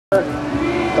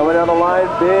Coming down the line,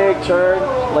 big turn,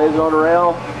 lays it on the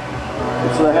rail.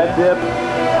 It's the head dip,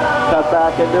 cut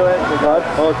back into it.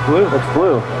 Oh, it's blue. It's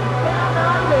blue.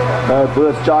 Blue,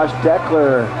 it's Josh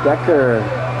Decker.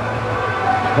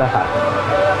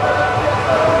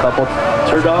 Couple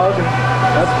Turdog.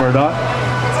 That's Murdoch.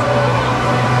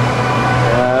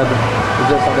 And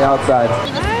just on the outside.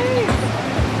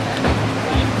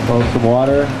 Oh, some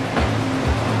water.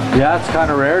 Yeah, it's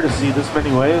kind of rare to see this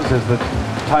many waves as the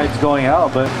tide's going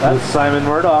out, but that's Simon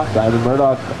Murdoch. Simon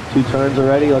Murdoch, 2 turns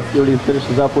already. Let's see what he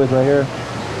finishes up with right here.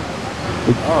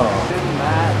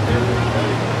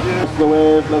 The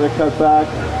wave, another cut back.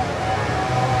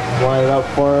 Line it up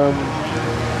for him.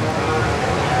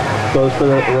 Goes for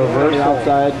the reverse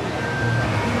outside.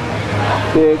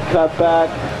 Big cut back.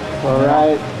 All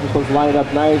right, this one's lined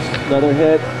up nice. Another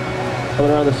hit.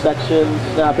 Coming around the section,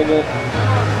 snapping it.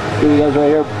 See what he does right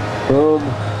here. Boom.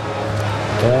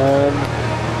 And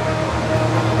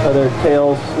another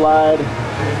tail slide.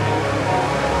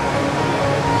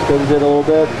 Spins it a little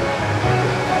bit.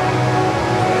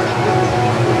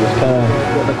 Just kind of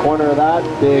in the corner of that.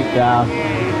 Big gaff.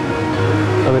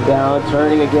 Coming down,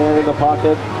 turning again in the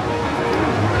pocket.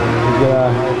 He's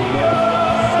gonna,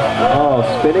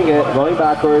 spinning it, going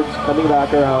backwards, coming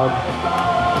back around.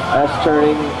 S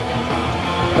turning,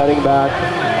 cutting back.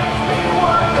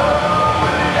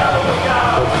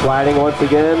 Sliding once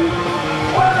again.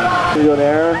 Do an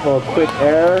air, a little quick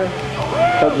air.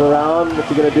 Comes around. What's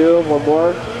he gonna do? One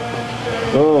more.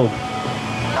 Boom.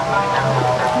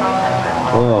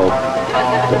 Whoa.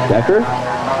 Decker.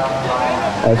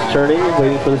 That's turning,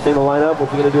 waiting for this thing to line up.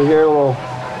 What's he gonna do here?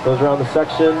 Goes around the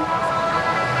section.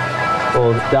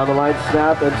 Down the line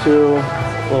snap into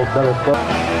another flip.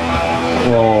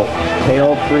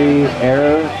 Tail free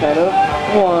air kind of.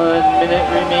 1 minute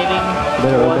remaining.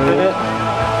 1 minute.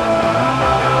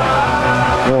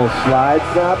 Little slide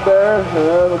snap there.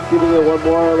 Let's see if we get one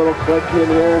more little click in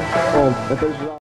here.